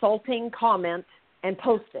 insulting comment, and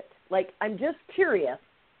post it. Like, I'm just curious,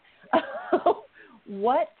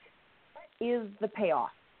 what is the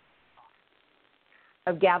payoff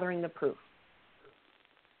of gathering the proof?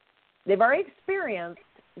 They've already experienced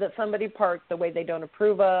that somebody parked the way they don't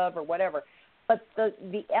approve of or whatever. But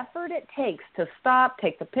the effort it takes to stop,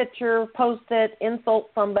 take the picture, post it, insult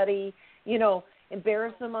somebody,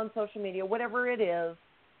 embarrass them on social media, whatever it is,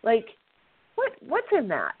 like, what's in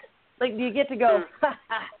that? Like, do you get to go,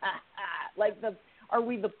 like, are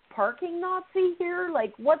we the parking Nazi here?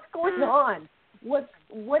 Like, what's going on? What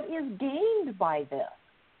is gained by this?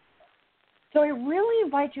 So I really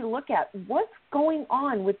invite you to look at what's going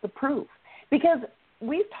on with the proof, because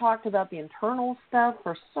we've talked about the internal stuff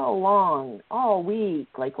for so long, all week,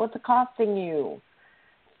 like what's it costing you?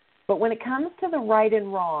 But when it comes to the right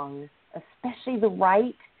and wrong, especially the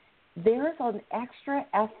right, there's an extra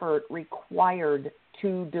effort required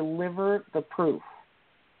to deliver the proof.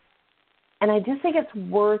 And I just think it's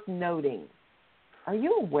worth noting. Are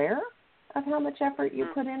you aware of how much effort you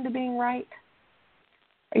put into being right?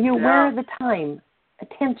 Are you aware of the time,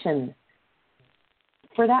 attention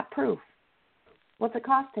for that proof? What's it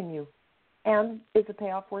costing you? And is the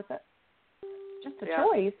payoff worth it? Just a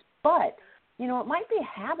choice, but, it might be a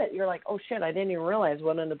habit. You're like, oh, shit, I didn't even realize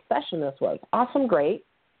what an obsession this was. Awesome, great.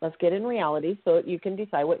 Let's get in reality so that you can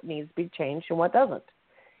decide what needs to be changed and what doesn't.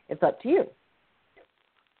 It's up to you.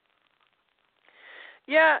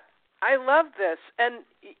 Yeah, I love this. And,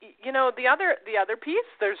 the other piece,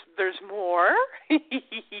 there's more.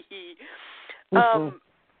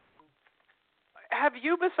 Have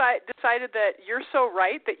you decided that you're so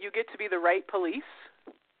right that you get to be the right police?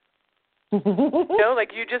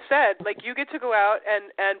 Like you just said, like you get to go out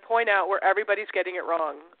and point out where everybody's getting it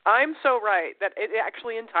wrong. I'm so right that it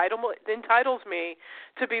actually entitles me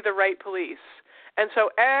to be the right police. And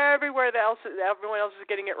so everyone else is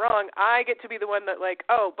getting it wrong, I get to be the one that, like,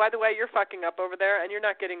 oh, by the way, you're fucking up over there and you're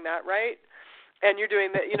not getting that right. And you're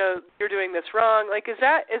doing that, you're doing this wrong. Like, is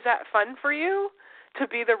that fun for you? To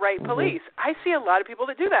be the right police. I see a lot of people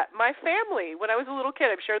that do that. My family, when I was a little kid,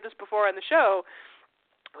 I've shared this before on the show,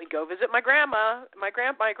 we'd go visit my grandma, my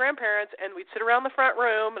grandparents, and we'd sit around the front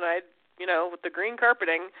room, and I'd, with the green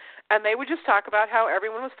carpeting, and they would just talk about how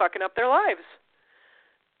everyone was fucking up their lives.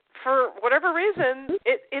 For whatever reason,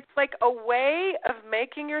 it's like a way of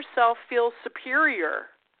making yourself feel superior.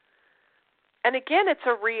 And again, it's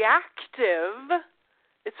a reactive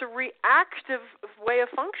way of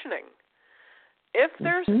functioning. If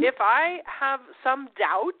I have some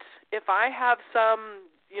doubt, if I have some,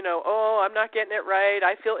 I'm not getting it right,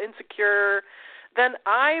 I feel insecure, then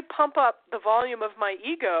I pump up the volume of my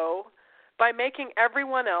ego by making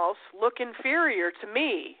everyone else look inferior to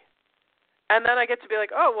me. And then I get to be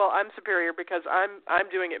like, oh, well, I'm superior because I'm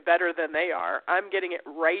doing it better than they are. I'm getting it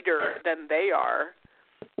righter than they are.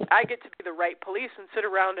 I get to be the right police and sit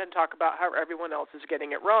around and talk about how everyone else is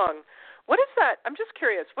getting it wrong. What is that? I'm just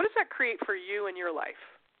curious. What does that create for you in your life?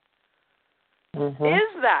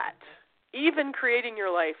 Is that even creating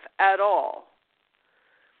your life at all?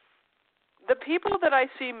 The people that I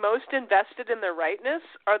see most invested in their rightness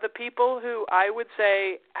are the people who I would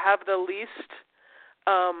say have the least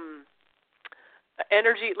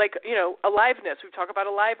energy, like, aliveness. We talk about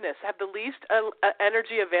aliveness. Have the least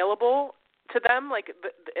energy available to them. Like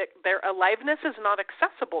their aliveness is not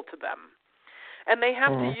accessible to them. And they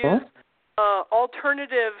have to use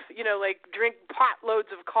alternative, like drink pot loads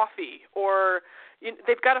of coffee, or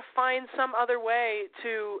they've got to find some other way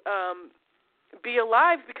to be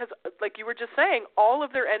alive because, like you were just saying, all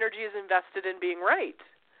of their energy is invested in being right.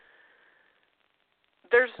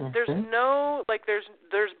 There's no, like, there's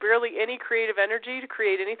barely any creative energy to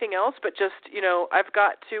create anything else, but just, I've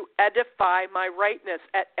got to edify my rightness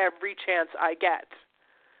at every chance I get.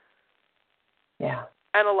 Yeah.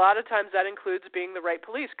 And a lot of times that includes being the right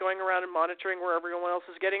police, going around and monitoring where everyone else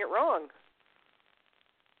is getting it wrong.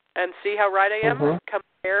 And see how right I am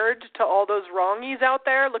compared to all those wrongies out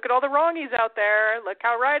there. Look at all the wrongies out there. Look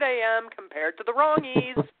how right I am compared to the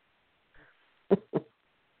wrongies.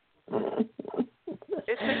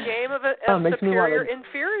 It's a game of superior,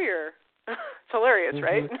 inferior. It's hilarious,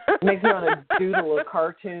 right? Makes me want to doodle a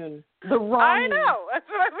cartoon. The wrongies. I know. That's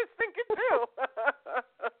what I was thinking, too.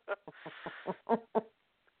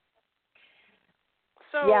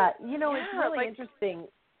 So, yeah, it's really interesting.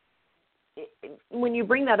 when you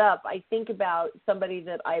bring that up, I think about somebody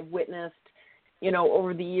that I've witnessed,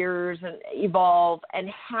 over the years and evolve, and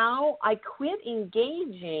how I quit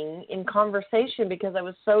engaging in conversation because I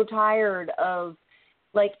was so tired of,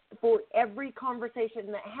 like, for every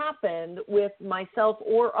conversation that happened with myself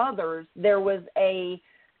or others, there was a,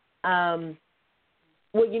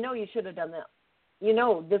 you should have done this.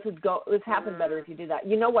 This happened better if you do that.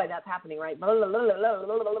 You know why that's happening, right? Blah, blah, blah, blah, blah,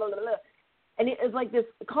 blah, blah, blah. And it's like this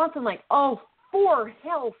constant, like, oh, for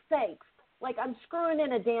hell's sakes, like I'm screwing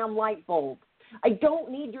in a damn light bulb. I don't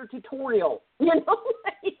need your tutorial, like,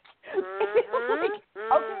 okay,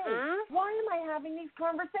 why am I having these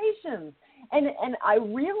conversations? And I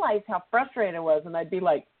realized how frustrated I was, and I'd be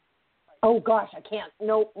like, oh gosh, I can't,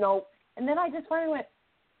 nope. And then I just finally went,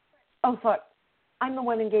 oh fuck, I'm the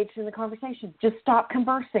one engaged in the conversation. Just stop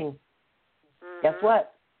conversing. Guess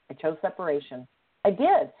what? I chose separation. I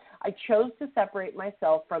did. I chose to separate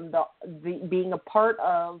myself from the being a part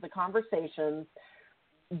of the conversations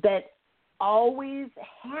that always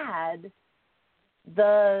had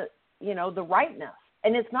the rightness.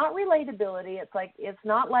 And it's not relatability. It's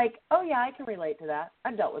not like, oh yeah, I can relate to that.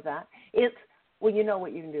 I've dealt with that. It's, well, you know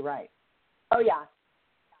what you can do right. Oh yeah,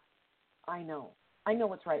 I know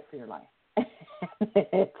what's right for your life.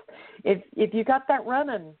 If you got that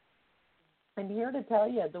running, I'm here to tell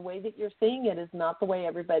you, the way that you're seeing it is not the way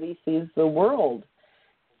everybody sees the world.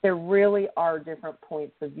 There really are different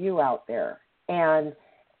points of view out there. And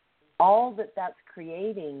all that's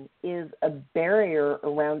creating is a barrier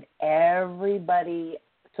around everybody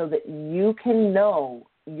so that you can know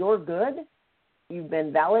you're good, you've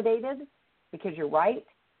been validated because you're right,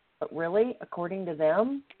 but really, according to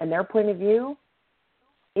them and their point of view,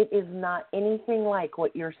 it is not anything like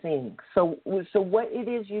what you're seeing. So what it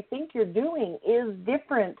is you think you're doing is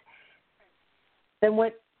different than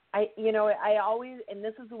what I always, and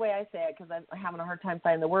this is the way I say it because I'm having a hard time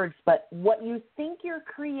finding the words, but what you think you're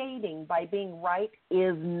creating by being right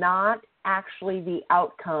is not actually the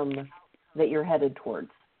outcome that you're headed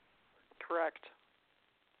towards. Correct.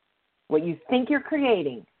 What you think you're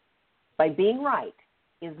creating by being right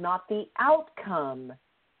is not the outcome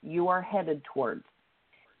you are headed towards.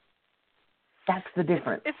 That's the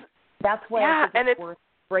difference. That's why it's worth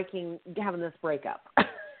having this breakup.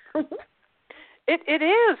 It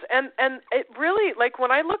is, and it really, like,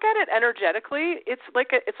 when I look at it energetically, it's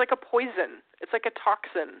like a poison. It's like a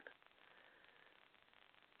toxin.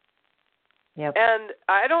 Yep. And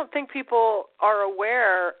I don't think people are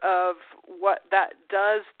aware of what that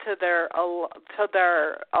does to their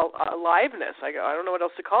aliveness. I don't know what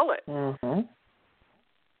else to call it. Mm-hmm.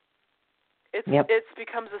 It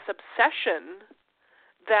becomes this obsession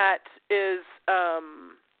that is,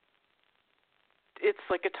 it's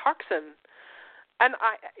like a toxin. And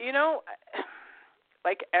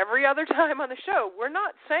like every other time on the show, we're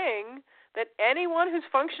not saying that anyone who's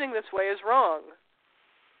functioning this way is wrong.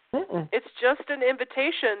 Mm-mm. It's just an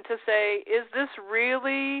invitation to say, is this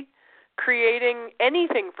really creating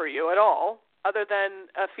anything for you at all, other than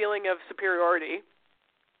a feeling of superiority?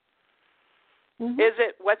 Mm-hmm.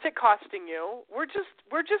 What's it costing you? We're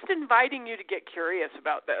just inviting you to get curious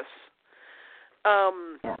about this.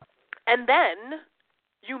 And then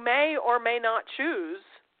you may or may not choose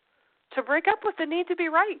to break up with the need to be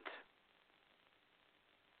right.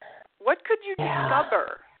 What could you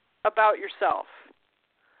discover about yourself?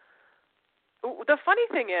 The funny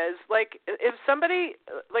thing is, like, if somebody,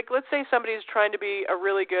 like, let's say somebody's trying to be a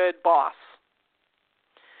really good boss,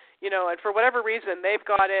 and for whatever reason they've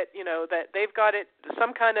got it, that they've got it,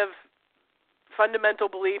 some kind of fundamental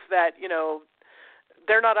belief that,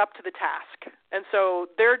 they're not up to the task. And so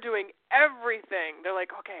they're doing everything. They're like,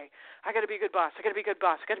 okay, I got to be a good boss. I got to be a good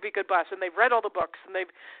boss. I got to be a good boss. And they've read all the books and they've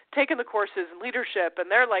taken the courses in leadership, and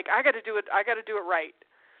they're like, I got to do it. I got to do it right.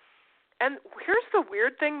 And here's the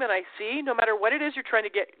weird thing that I see, no matter what it is you're trying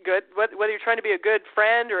to get good, whether you're trying to be a good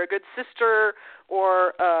friend or a good sister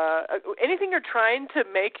or anything you're trying to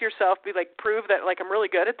make yourself be like, prove that, like, I'm really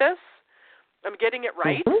good at this, I'm getting it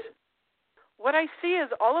right. Mm-hmm. What I see is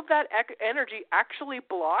all of that energy actually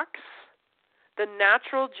blocks the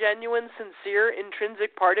natural, genuine, sincere,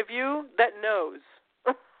 intrinsic part of you that knows.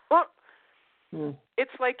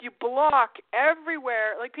 It's like you block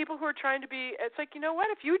everywhere. Like people who are trying to be, it's like, you know what?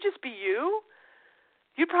 If you would just be you,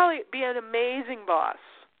 you'd probably be an amazing boss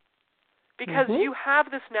because you have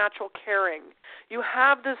this natural caring. You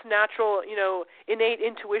have this natural, innate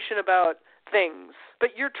intuition about things,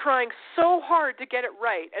 but you're trying so hard to get it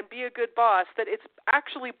right and be a good boss that it's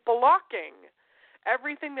actually blocking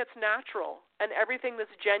everything that's natural and everything that's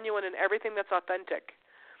genuine and everything that's authentic.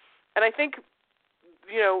 And I think,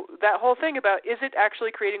 that whole thing about, is it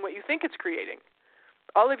actually creating what you think it's creating?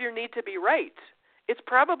 all of your need to be right, it's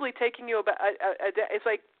probably taking you about it's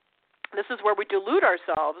like, this is where we delude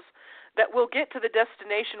ourselves that we'll get to the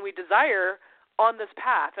destination we desire on this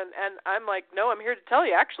path. And I'm like, no, I'm here to tell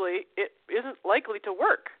you, actually, it isn't likely to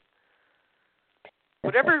work.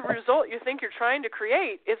 Whatever result you think you're trying to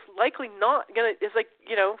create is likely not going to, it's like,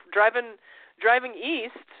 driving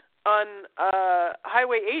east on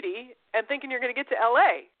Highway 80 and thinking you're going to get to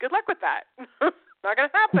LA. Good luck with that. Not going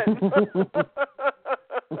to happen.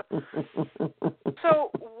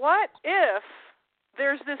 So what if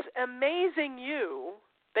there's this amazing you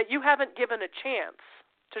that you haven't given a chance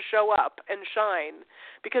to show up and shine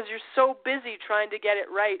because you're so busy trying to get it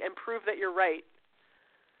right and prove that you're right?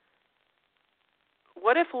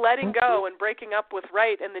 What if letting go and breaking up with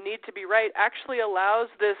right and the need to be right actually allows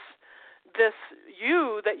this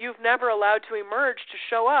you that you've never allowed to emerge to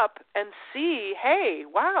show up and see, hey,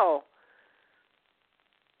 wow.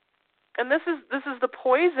 And this is the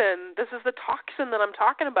poison, this is the toxin that I'm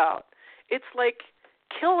talking about. It's like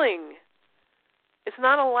killing. It's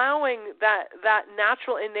not allowing that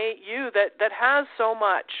natural innate you that has so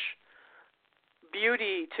much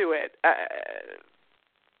beauty to it.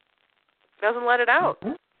 Doesn't let it out.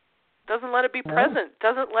 Doesn't let it be present.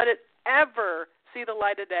 Doesn't let it ever see the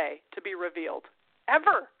light of day to be revealed.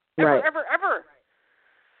 Ever. Right. Ever.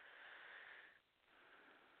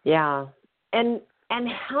 Yeah. And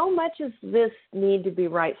how much is this need to be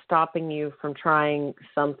right stopping you from trying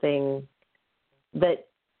something that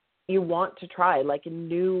you want to try, like a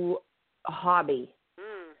new hobby,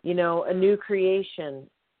 a new creation?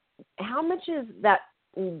 How much is that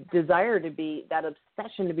desire to be, that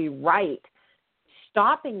obsession to be right,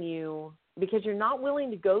 stopping you because you're not willing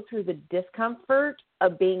to go through the discomfort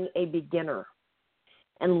of being a beginner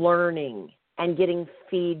and learning and getting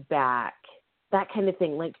feedback, that kind of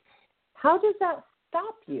thing? Like, how does that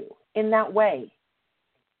stop you in that way?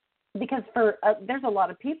 Because there's a lot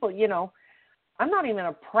of people, I'm not even going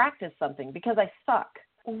to practice something because I suck.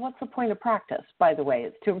 Well, what's the point of practice, by the way?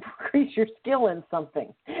 It's to increase your skill in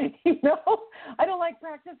something. I don't like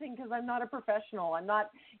practicing because I'm not a professional. I'm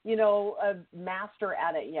not, a master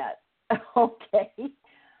at it yet. Okay.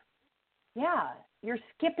 Yeah, you're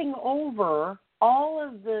skipping over all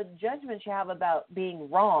of the judgments you have about being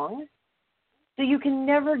wrong, so you can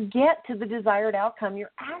never get to the desired outcome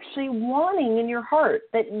you're actually wanting in your heart.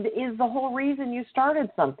 That is the whole reason you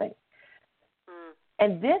started something.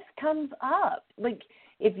 And this comes up. Like,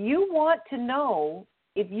 if you want to know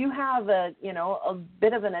if you have a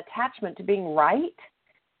bit of an attachment to being right,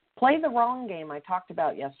 play the wrong game I talked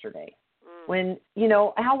about yesterday. When,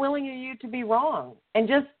 how willing are you to be wrong? And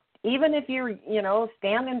just, even if you're,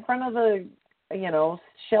 stand in front of the,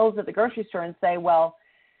 shelves at the grocery store and say, well,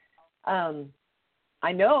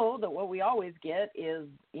 I know that what we always get is,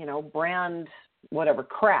 brand whatever,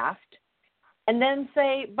 Kraft. And then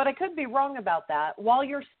say, but I could be wrong about that, while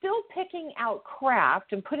you're still picking out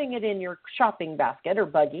Kraft and putting it in your shopping basket or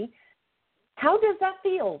buggy. How does that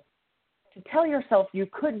feel to tell yourself you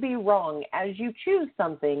could be wrong as you choose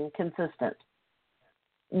something consistent?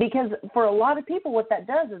 Because for a lot of people, what that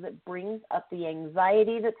does is it brings up the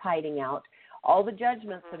anxiety that's hiding out, all the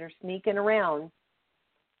judgments that are sneaking around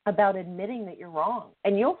about admitting that you're wrong.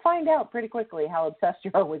 And you'll find out pretty quickly how obsessed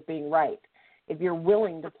you are with being right if you're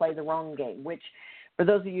willing to play the wrong game, which, for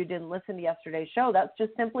those of you who didn't listen to yesterday's show, that's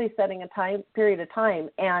just simply setting a period of time.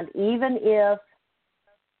 And even if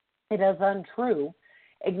it is untrue,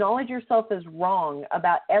 acknowledge yourself as wrong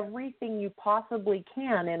about everything you possibly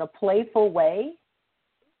can in a playful way,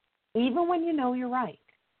 even when you know you're right.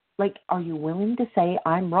 Like, are you willing to say,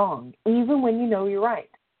 I'm wrong, even when you know you're right?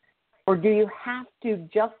 Or do you have to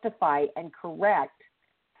justify and correct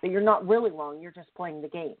that you're not really wrong, you're just playing the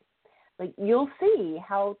game? Like, you'll see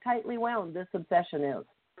how tightly wound this obsession is.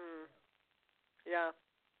 Yeah.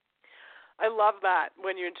 I love that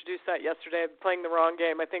when you introduced that yesterday, playing the wrong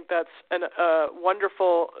game. I think that's a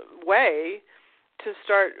wonderful way to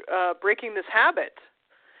start breaking this habit.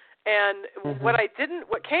 And what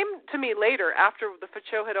came to me later after the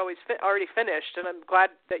show had already finished, and I'm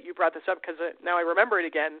glad that you brought this up because now I remember it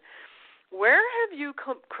again. Where have you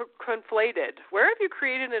conflated? Where have you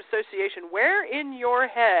created an association? Where in your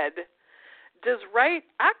head does right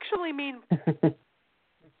actually mean?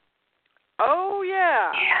 Oh,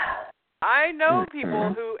 yeah. I know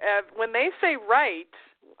people who have, when they say right,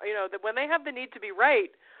 that when they have the need to be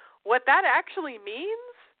right, what that actually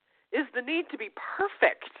means is the need to be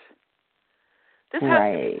perfect. This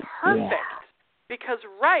has to be perfect because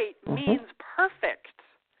right means perfect.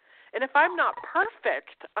 And if I'm not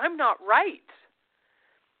perfect, I'm not right.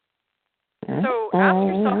 So ask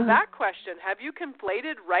yourself that question. Have you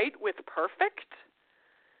conflated right with perfect?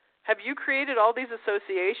 Have you created all these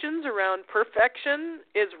associations around perfection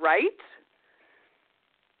is right?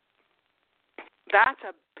 That's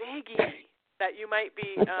a biggie that you might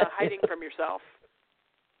be hiding from yourself.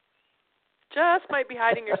 Just might be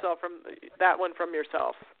hiding yourself from that one from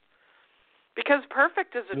yourself. Because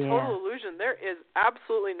perfect is a total illusion. There is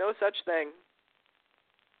absolutely no such thing.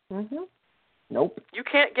 Mhm. Nope. You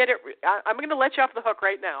can't get it. I'm going to let you off the hook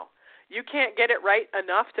right now. You can't get it right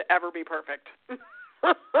enough to ever be perfect.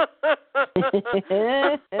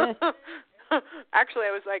 Actually,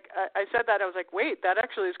 I was like, I said that. I was like, wait, that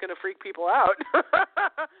actually is going to freak people out.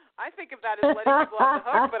 I think of that as letting people off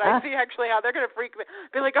the hook, but I see actually how they're going to freak me.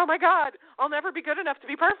 Be like, oh my God, I'll never be good enough to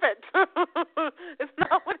be perfect. It's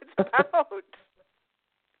not what it's about.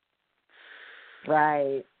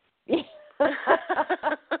 Right.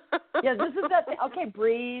 Yeah, this is that thing. Okay,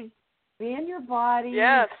 breathe. Be in your body.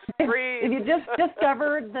 Yes, breathe. If you just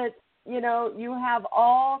discovered that, you have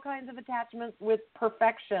all kinds of attachments with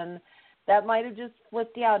perfection, that might have just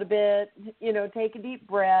flipped you out a bit. Take a deep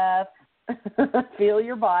breath. Feel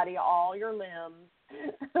your body, all your limbs.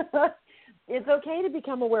 It's okay to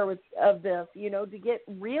become aware of this, to get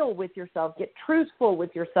real with yourself, get truthful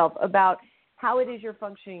with yourself about how it is you're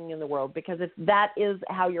functioning in the world. Because if that is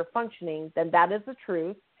how you're functioning, then that is the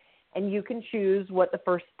truth. And you can choose what the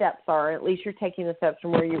first steps are. At least you're taking the steps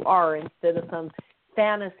from where you are instead of some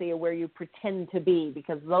fantasy of where you pretend to be.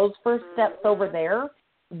 Because those first steps over there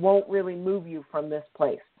won't really move you from this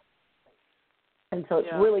place. And so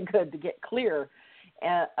it's really good to get clear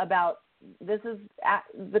about this is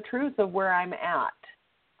the truth of where I'm at.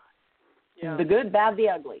 Yeah. The good, bad, the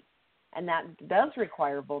ugly. And that does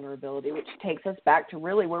require vulnerability, which takes us back to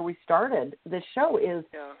really where we started. This show is,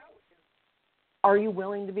 are you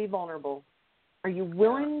willing to be vulnerable? Are you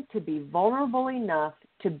willing to be vulnerable enough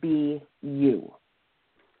to be you?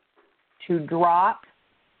 To drop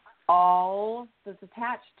all that's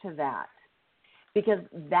attached to that. Because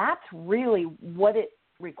that's really what it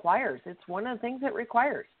requires. It's one of the things it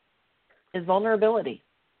requires is vulnerability.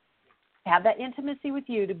 Have that intimacy with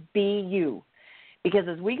you to be you. Because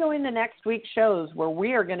as we go into next week's shows where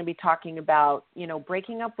we are going to be talking about,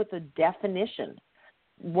 breaking up with the definition,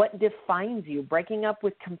 what defines you, breaking up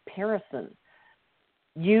with comparison,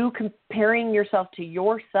 you comparing yourself to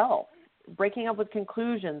yourself, breaking up with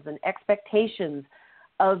conclusions and expectations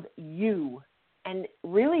of you, and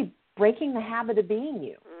really breaking the habit of being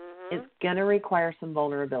you is going to require some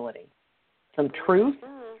vulnerability, some truth,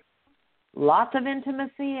 lots of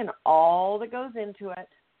intimacy, and all that goes into it.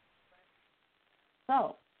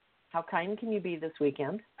 So, how kind can you be this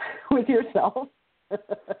weekend with yourself?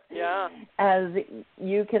 As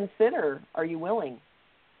you consider, are you willing?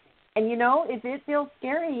 And, if it feels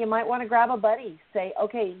scary, you might want to grab a buddy. Say,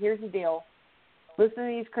 okay, here's the deal. Listen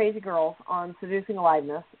to these crazy girls on Seducing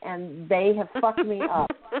Aliveness, and they have fucked me up.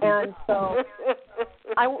 And so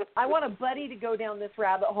I want a buddy to go down this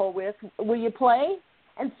rabbit hole with. Will you play?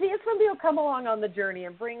 And see if somebody will come along on the journey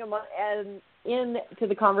and bring them into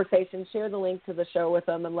the conversation, share the link to the show with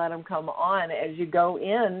them, and let them come on as you go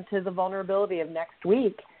into the vulnerability of next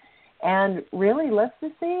week. And really, let's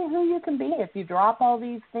just see who you can be if you drop all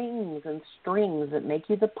these things and strings that make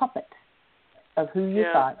you the puppet of who you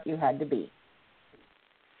thought you had to be.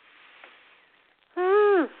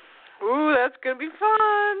 Ooh, that's going to be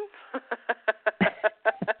fun.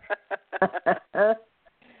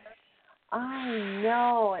 I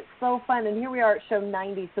know. It's so fun. And here we are at show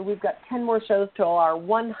 90, so we've got 10 more shows till our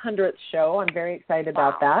 100th show. I'm very excited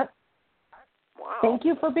about that. Wow. Thank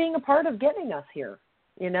you for being a part of getting us here.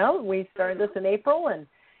 We started this in April, and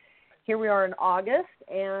here we are in August,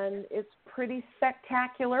 and it's pretty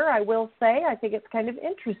spectacular, I will say. I think it's kind of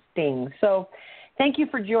interesting. So thank you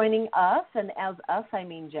for joining us, and as us, I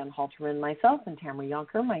mean Jen Halterman, myself, and Tamara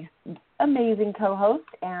Yonker, my amazing co-host,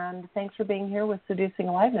 and thanks for being here with Seducing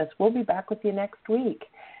Aliveness. We'll be back with you next week.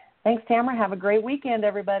 Thanks, Tamara. Have a great weekend,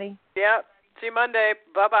 everybody. Yeah. See you Monday.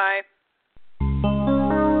 Bye-bye.